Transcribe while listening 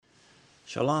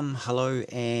Shalom, hello,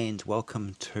 and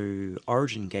welcome to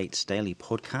Origin Gates Daily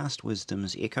Podcast,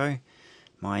 Wisdom's Echo.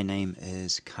 My name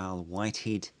is Carl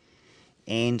Whitehead,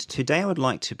 and today I would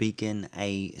like to begin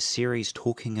a series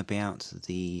talking about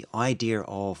the idea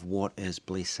of what is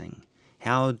blessing.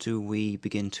 How do we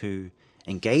begin to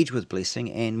engage with blessing,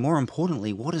 and more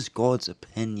importantly, what is God's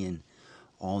opinion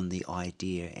on the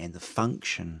idea and the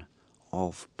function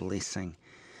of blessing?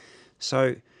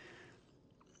 So,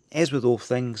 as with all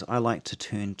things, I like to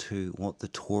turn to what the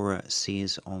Torah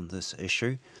says on this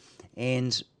issue.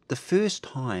 And the first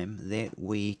time that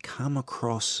we come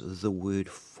across the word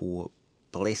for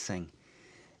blessing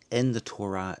in the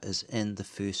Torah is in the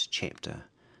first chapter.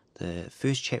 The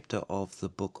first chapter of the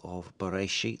book of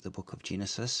Bereshit, the book of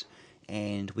Genesis.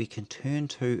 And we can turn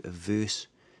to verse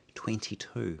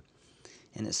 22.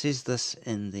 And it says this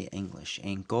in the English: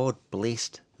 "And God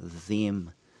blessed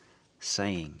them,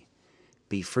 saying,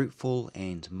 Be fruitful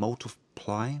and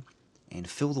multiply, and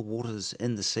fill the waters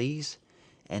in the seas,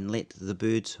 and let the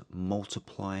birds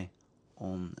multiply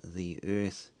on the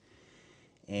earth."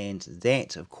 And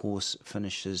that, of course,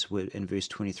 finishes in verse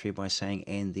 23 by saying,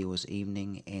 "And there was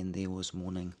evening, and there was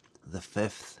morning, the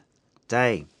fifth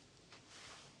day."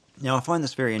 Now, I find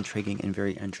this very intriguing and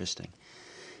very interesting.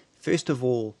 First of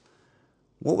all,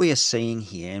 what we are seeing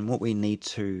here and what we need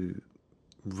to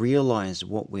realize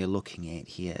what we're looking at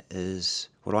here is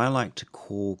what I like to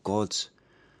call God's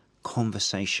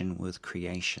conversation with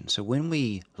creation. So when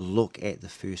we look at the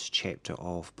first chapter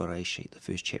of Bereshit, the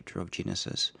first chapter of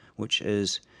Genesis, which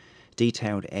is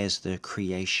detailed as the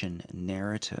creation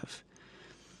narrative,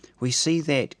 we see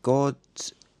that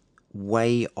God's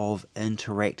way of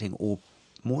interacting, or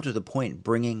more to the point,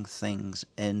 bringing things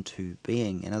into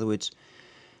being, in other words,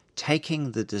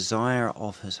 taking the desire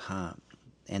of his heart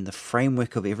and the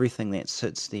framework of everything that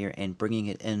sits there and bringing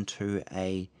it into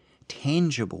a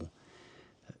tangible,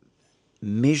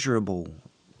 measurable,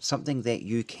 something that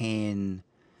you can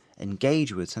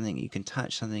engage with, something that you can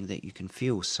touch, something that you can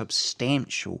feel,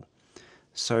 substantial.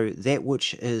 So that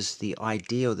which is the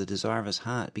idea or the desire of his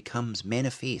heart becomes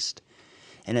manifest.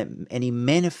 And he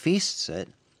manifests it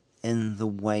in the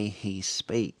way he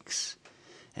speaks.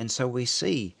 And so we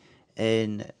see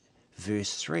in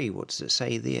verse 3, what does it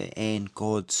say there? "And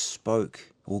God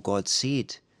spoke," or God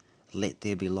said, "Let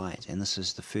there be light." And this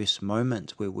is the first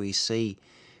moment where we see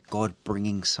God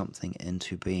bringing something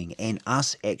into being and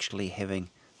us actually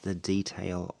having the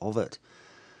detail of it.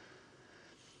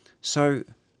 So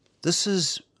this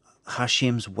is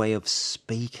Hashem's way of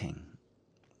speaking,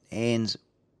 and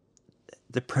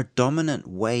the predominant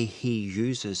way he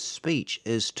uses speech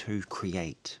is to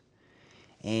create.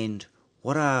 And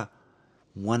what are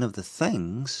one of the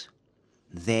things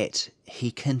that he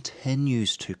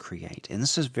continues to create? And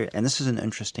this is an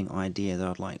interesting idea that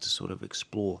I'd like to sort of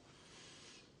explore.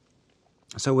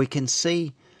 So we can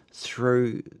see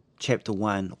through chapter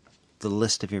 1 the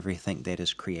list of everything that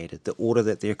is created, the order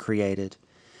that they're created.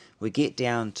 We get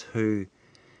down to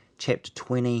chapter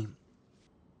 20,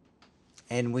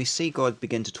 and we see God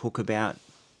begin to talk about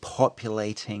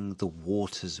populating the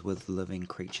waters with living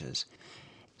creatures.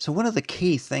 So one of the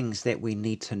key things that we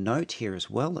need to note here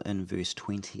as well in verse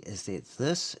 20 is that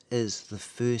this is the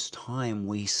first time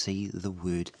we see the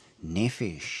word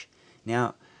nephesh.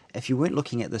 Now, if you weren't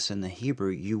looking at this in the Hebrew,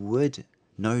 you would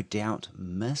no doubt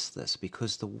miss this,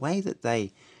 because the way that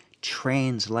they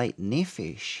translate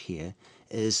nephesh here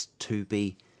is to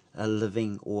be a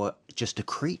living or just a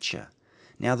creature.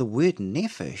 Now, the word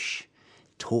nephesh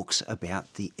talks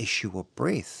about the issue of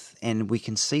breath, and we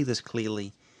can see this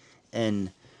clearly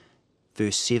in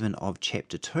verse 7 of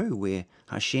chapter 2, where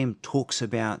Hashem talks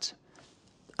about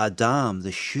Adam,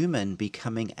 the human,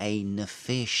 becoming a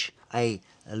nephesh, a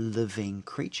living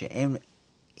creature. And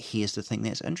here's the thing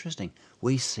that's interesting.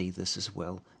 We see this as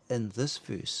well in this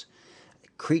verse.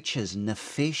 Creatures,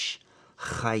 nephesh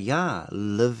chaya,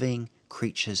 living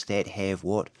creatures that have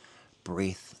what?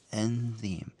 Breath in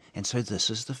them. And so this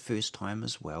is the first time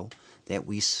as well that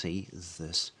we see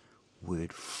this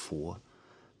word for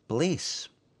bless,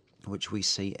 which we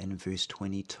see in verse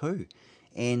 22.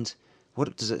 And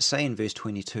what does it say in verse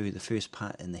 22? The first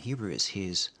part in the Hebrew, it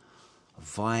says,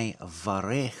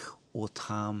 "Vayvarech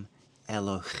otam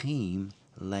Elohim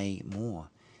le'mor,"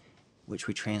 which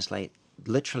we translate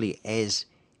literally as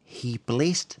he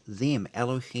blessed them.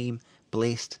 Elohim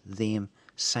blessed them,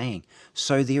 saying.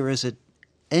 So there is an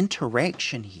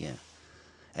interaction here,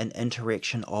 an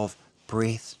interaction of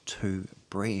breath to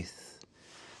breath.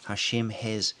 Hashem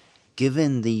has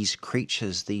given these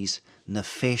creatures, these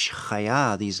nephesh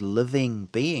chaya, these living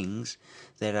beings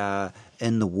that are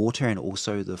in the water and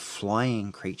also the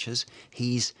flying creatures,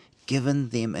 he's given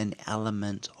them an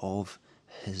element of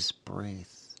his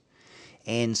breath.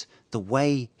 And the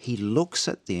way he looks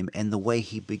at them and the way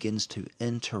he begins to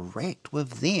interact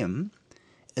with them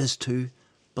is to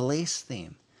bless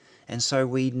them. And so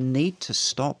we need to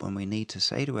stop and we need to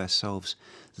say to ourselves,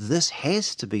 this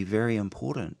has to be very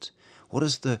important. What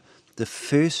is the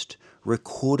first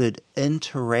recorded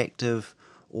interactive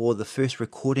or the first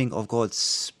recording of God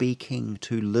speaking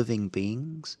to living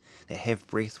beings that have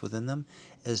breath within them?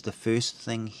 Is the first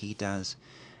thing he does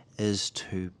is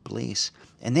to bless.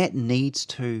 And that needs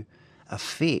to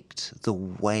affect the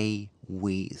way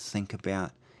we think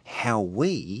about how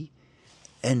we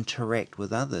interact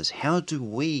with others. How do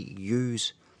we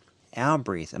use our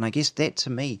breath? And I guess that to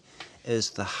me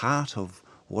is the heart of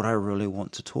what I really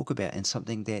want to talk about, and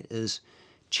something that is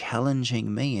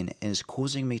challenging me and is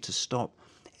causing me to stop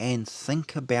and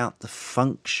think about the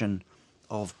function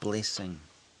of blessing.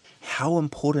 How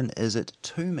important is it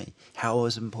to me? How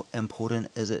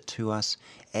important is it to us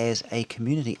as a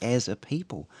community, as a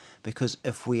people? Because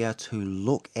if we are to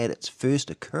look at its first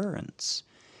occurrence,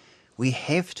 we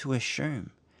have to assume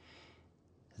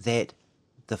that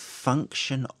the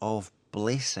function of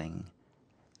blessing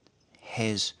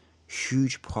has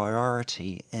huge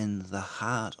priority in the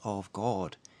heart of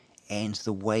God and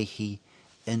the way he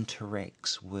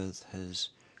interacts with his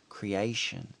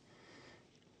creation.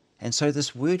 And so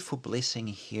this word for blessing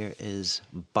here is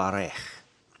barech,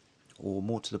 or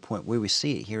more to the point, where we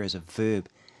see it here as a verb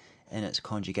in its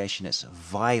conjugation, it's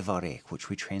vaivarech, which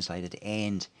we translated,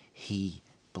 and he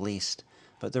blessed.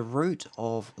 But the root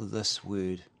of this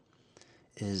word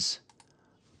is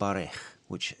barech,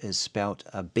 which is spelt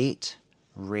a bet,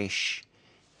 resh,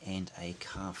 and a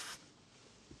kaf.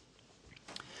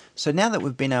 So now that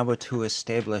we've been able to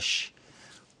establish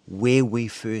where we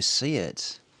first see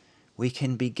it, we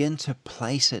can begin to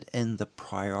place it in the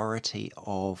priority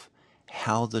of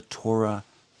how the Torah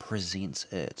presents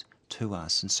it to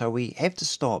us. And so we have to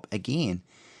stop again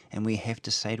and we have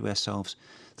to say to ourselves,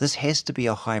 this has to be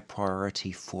a high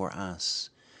priority for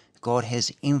us. God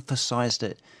has emphasized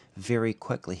it very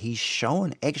quickly. He's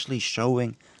actually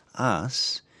showing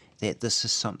us that this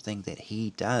is something that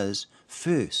he does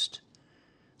first.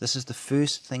 This is the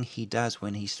first thing he does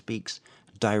when he speaks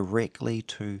directly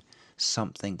to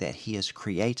something that he has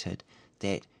created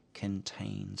that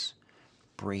contains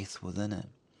breath within it.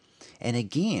 And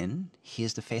again,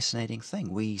 here's the fascinating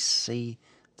thing. We see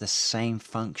the same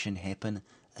function happen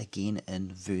again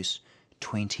in verse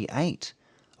 28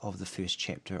 of the first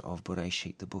chapter of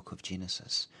Bereshit, the book of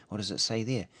Genesis. What does it say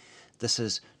there? This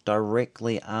is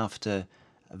directly after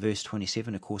verse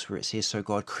 27, of course, where it says, so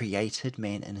God created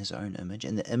man in his own image.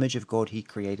 In the image of God he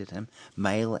created him,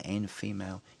 male and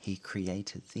female he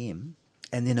created them.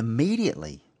 And then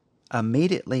immediately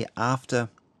after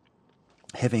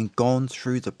having gone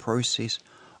through the process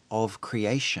of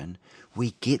creation,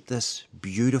 we get this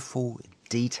beautiful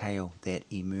detail that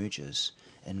emerges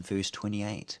in verse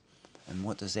 28. And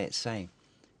what does that say?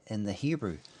 In the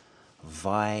Hebrew,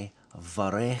 Vai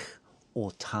varech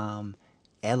otam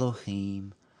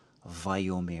Elohim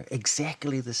vayomer.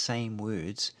 Exactly the same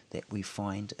words that we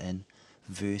find in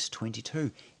verse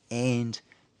 22. And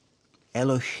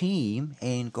Elohim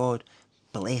and God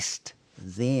blessed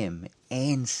them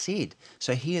and said.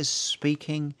 So he is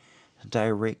speaking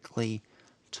directly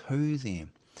to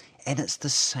them. And it's the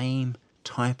same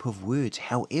type of words.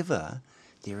 However,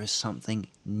 there is something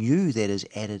new that is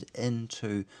added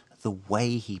into the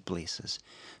way he blesses.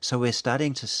 So we're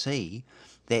starting to see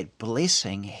that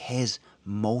blessing has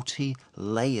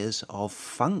multi-layers of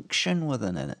function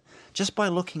within it. Just by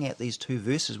looking at these two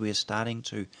verses, we're starting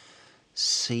to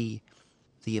see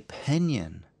the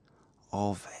opinion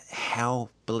of how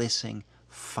blessing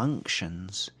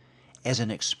functions as an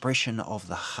expression of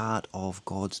the heart of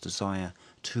God's desire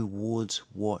towards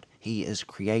what he has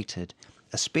created,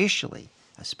 especially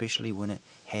when it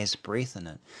has breath in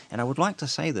it. And I would like to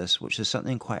say this, which is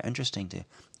something quite interesting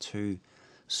to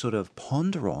sort of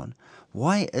ponder on.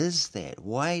 Why is that?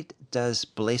 Why does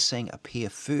blessing appear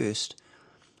first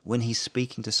when he's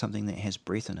speaking to something that has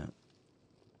breath in it?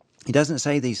 He doesn't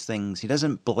say these things. He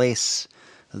doesn't bless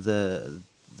the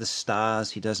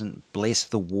stars. He doesn't bless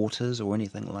the waters or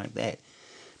anything like that.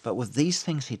 But with these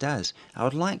things he does. I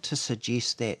would like to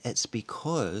suggest that it's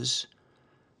because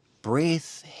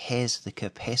breath has the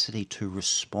capacity to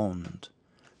respond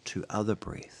to other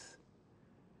breath.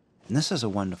 And this is a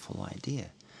wonderful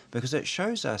idea because it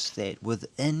shows us that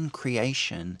within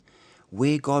creation,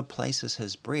 where God places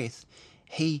his breath,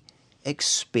 he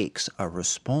expects a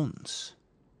response.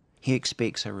 He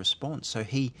expects a response. So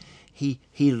he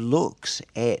looks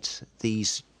at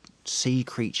these sea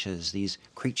creatures, these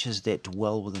creatures that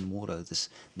dwell within water, this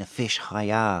Nefesh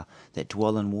Hayah that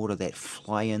dwell in water, that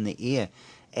fly in the air,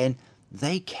 and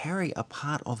they carry a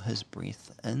part of his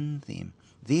breath in them.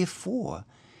 Therefore,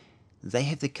 they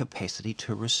have the capacity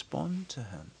to respond to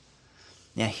him.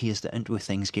 Now, here's where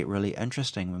things get really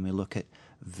interesting when we look at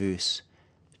verse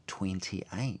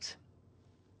 28.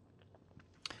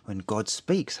 When God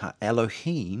speaks,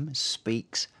 Elohim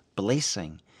speaks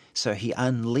blessing. So he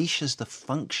unleashes the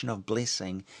function of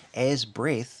blessing as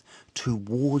breath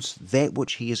towards that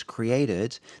which he has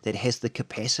created that has the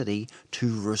capacity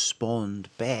to respond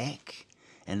back.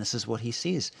 And this is what he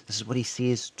says. This is what he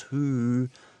says to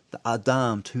the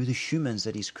Adam, to the humans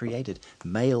that he's created,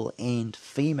 male and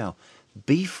female.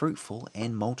 Be fruitful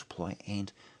and multiply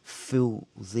and fill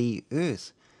the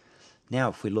earth. Now,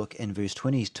 if we look in verse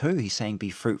 22, he's saying, be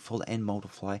fruitful and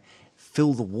multiply,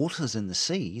 fill the waters in the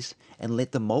seas, and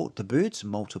let the birds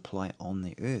multiply on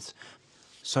the earth.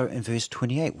 So in verse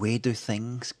 28, where do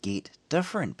things get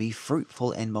different? Be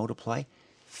fruitful and multiply,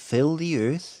 fill the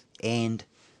earth and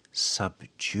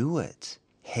subdue it.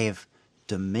 Have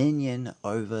dominion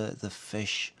over the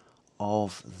fish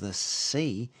of the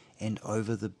sea and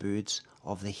over the birds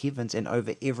of the heavens and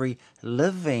over every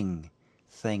living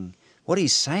thing. What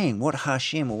he's saying, what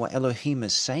Hashem or what Elohim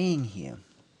is saying here,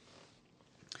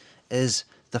 is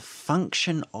the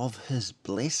function of his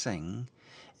blessing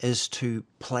is to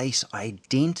place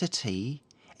identity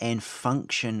and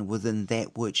function within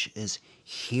that which is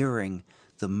hearing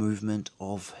the movement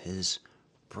of his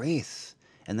breath.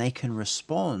 And they can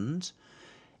respond.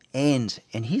 And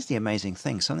here's the amazing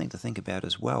thing, something to think about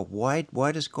as well.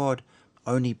 Why does God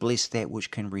only bless that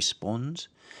which can respond?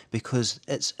 Because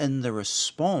it's in the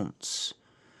response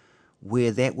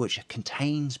where that which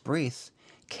contains breath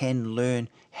can learn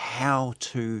how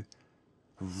to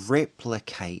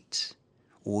replicate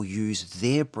or use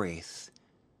their breath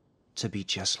to be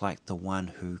just like the one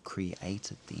who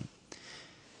created them.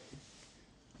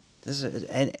 This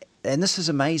is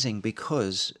amazing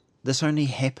because this only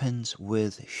happens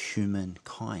with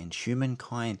humankind.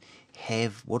 Humankind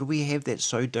what do we have that's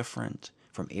so different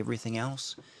from everything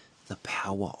else? The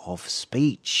power of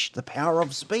speech. The power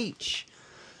of speech.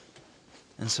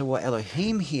 And so what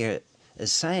Elohim here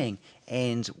is saying,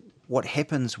 and what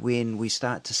happens when we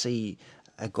start to see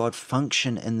a God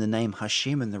function in the name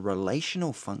Hashem, in the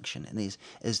relational function,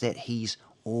 is that he's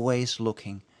always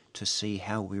looking to see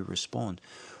how we respond.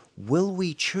 Will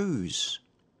we choose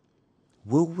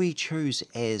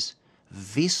as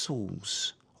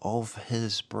vessels of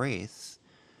his breath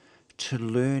to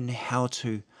learn how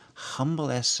to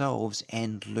humble ourselves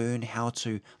and learn how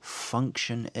to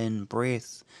function in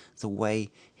breath the way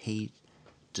he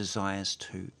desires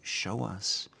to show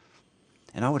us?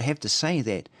 And I would have to say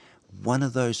that one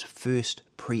of those first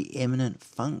preeminent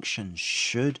functions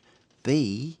should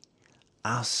be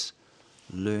us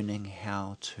learning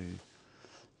how to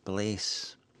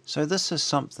bless. So this is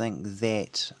something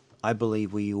that I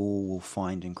believe we all will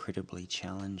find incredibly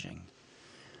challenging.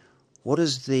 What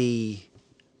is the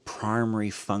primary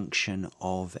function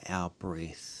of our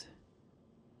breath?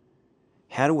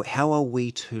 How are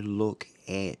we to look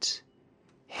at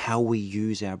how we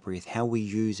use our breath, how we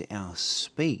use our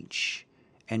speech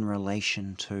in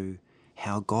relation to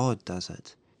how God does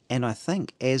it? And I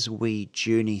think as we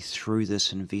journey through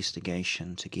this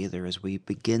investigation together, as we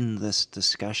begin this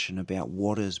discussion about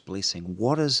what is blessing,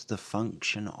 what is the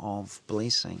function of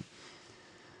blessing,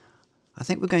 I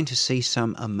think we're going to see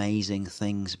some amazing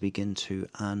things begin to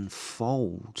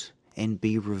unfold and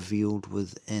be revealed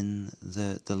within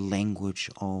the language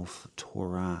of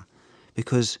Torah.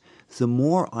 Because the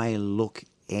more I look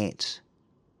at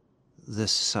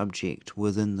this subject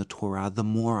within the Torah, the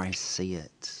more I see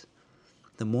it.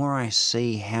 The more I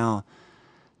see how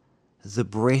the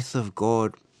breath of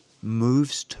God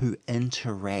moves to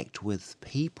interact with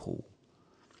people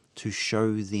to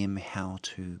show them how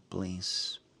to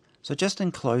bless. So just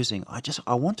in closing,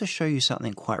 I want to show you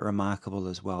something quite remarkable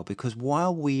as well, because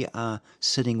while we are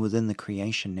sitting within the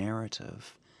creation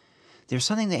narrative, there's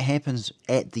something that happens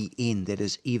at the end that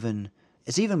is even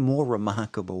more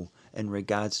remarkable in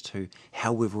regards to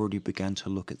how we've already begun to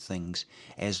look at things,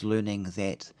 as learning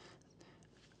that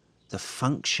the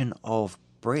function of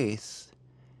breath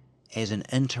as an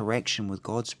interaction with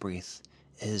God's breath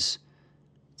is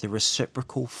the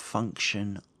reciprocal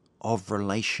function of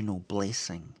relational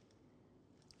blessing.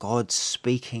 God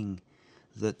speaking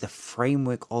the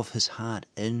framework of his heart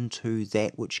into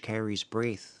that which carries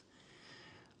breath,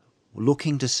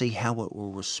 looking to see how it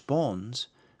will respond,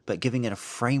 but giving it a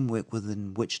framework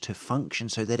within which to function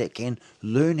so that it can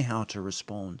learn how to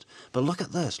respond. But look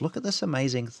at this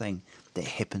amazing thing that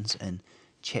happens in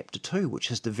chapter 2,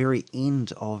 which is the very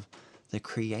end of the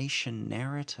creation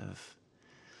narrative.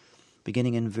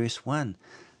 Beginning in verse 1,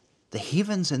 the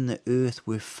heavens and the earth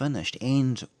were finished,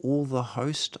 and all the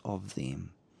host of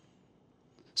them.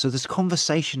 So this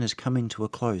conversation is coming to a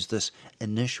close, this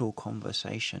initial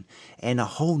conversation, and a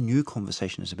whole new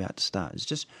conversation is about to start.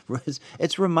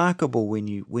 It's remarkable when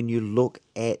you look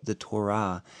at the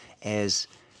Torah as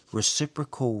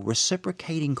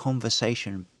reciprocating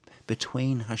conversation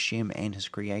between Hashem and His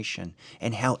creation,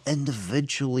 and how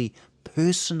individually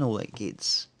personal it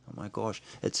gets. Oh my gosh,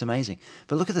 it's amazing.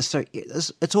 But look at this. So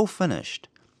it's all finished,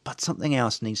 but something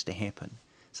else needs to happen.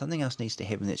 Something else needs to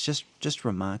happen. That's just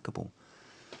remarkable.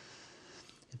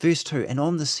 Verse 2, and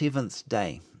on the seventh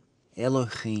day,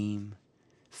 Elohim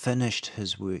finished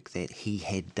his work that he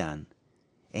had done,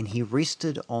 and he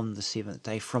rested on the seventh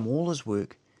day from all his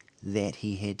work that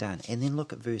he had done. And then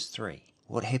look at verse 3.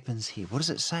 What happens here? What does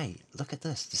it say? Look at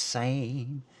this. The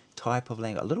same type of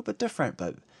language. A little bit different,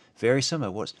 but very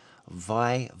similar. What's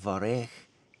Vayvarech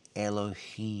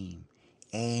Elohim.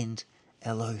 And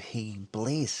Elohim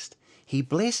blessed. He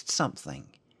blessed something.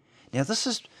 Now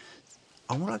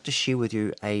I would like to share with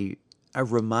you a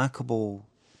remarkable,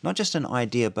 not just an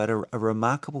idea, but a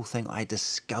remarkable thing I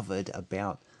discovered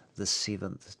about the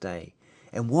seventh day.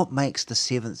 And what makes the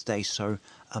seventh day so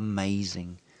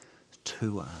amazing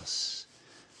to us.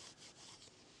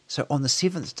 So on the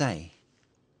seventh day,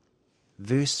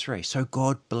 verse 3, so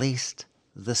God blessed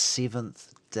the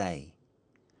seventh day.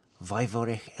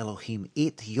 Vayvarech Elohim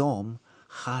et yom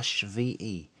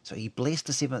hashvi'i. So he blessed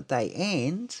the seventh day,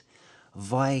 and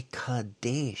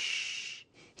Vaikadesh,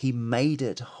 he made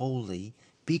it holy,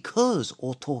 because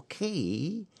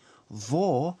otoki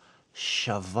vo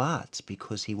Shabbat,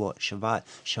 because he what?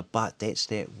 Shabbat, that's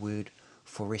that word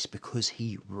for rest, because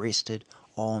he rested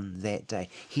on that day.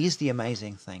 Here's the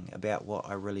amazing thing about what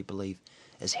I really believe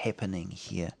is happening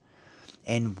here,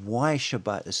 and why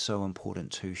Shabbat is so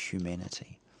important to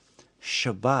humanity.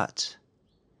 Shabbat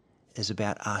is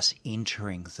about us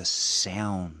entering the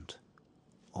sound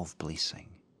of blessing.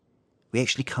 We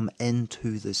actually come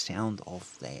into the sound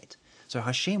of that. So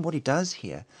Hashem, what he does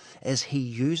here is he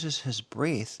uses his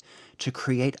breath to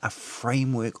create a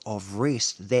framework of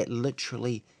rest that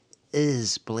literally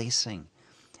is blessing.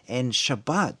 And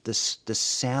Shabbat, the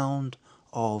sound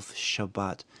of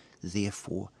Shabbat,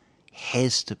 therefore,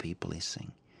 has to be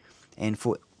blessing. And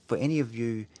for any of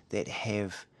you that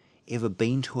have ever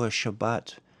been to a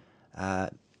Shabbat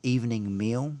evening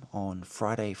meal on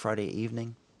Friday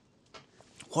evening,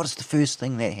 what is the first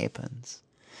thing that happens?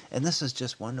 And this is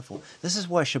just wonderful. This is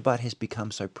why Shabbat has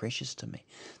become so precious to me.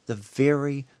 The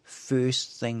very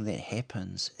first thing that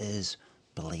happens is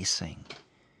blessing.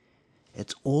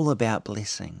 It's all about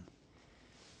blessing.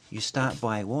 You start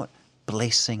by what?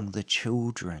 Blessing the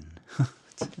children.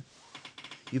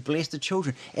 You bless the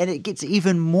children. And it gets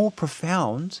even more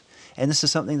profound. And this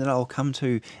is something that I'll come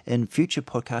to in future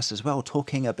podcasts as well,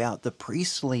 talking about the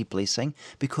priestly blessing,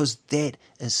 because that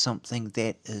is something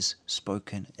that is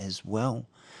spoken as well.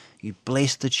 You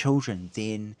bless the children,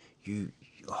 then you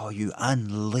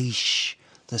unleash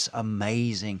this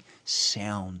amazing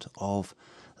sound of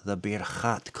the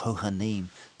Birchat Kohanim,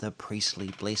 the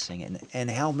priestly blessing.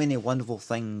 And how many wonderful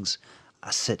things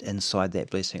sit inside that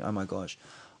blessing. Oh my gosh.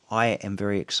 I am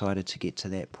very excited to get to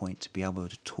that point, to be able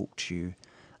to talk to you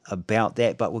about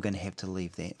that, but we're going to have to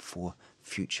leave that for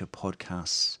future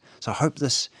podcasts. So I hope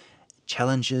this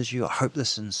challenges you. I hope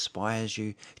this inspires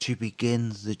you to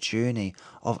begin the journey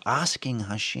of asking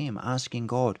Hashem, asking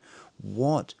God,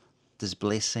 what does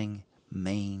blessing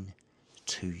mean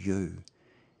to you?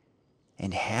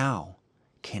 And how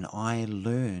can I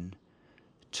learn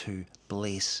to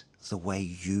bless the way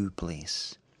you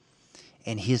bless?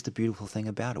 And here's the beautiful thing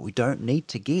about it. We don't need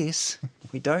to guess.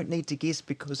 We don't need to guess,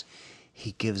 because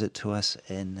he gives it to us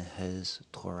in his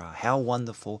Torah. How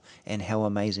wonderful and how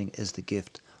amazing is the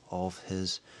gift of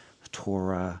his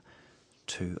Torah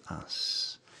to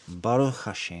us. Baruch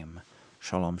Hashem.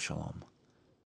 Shalom, shalom.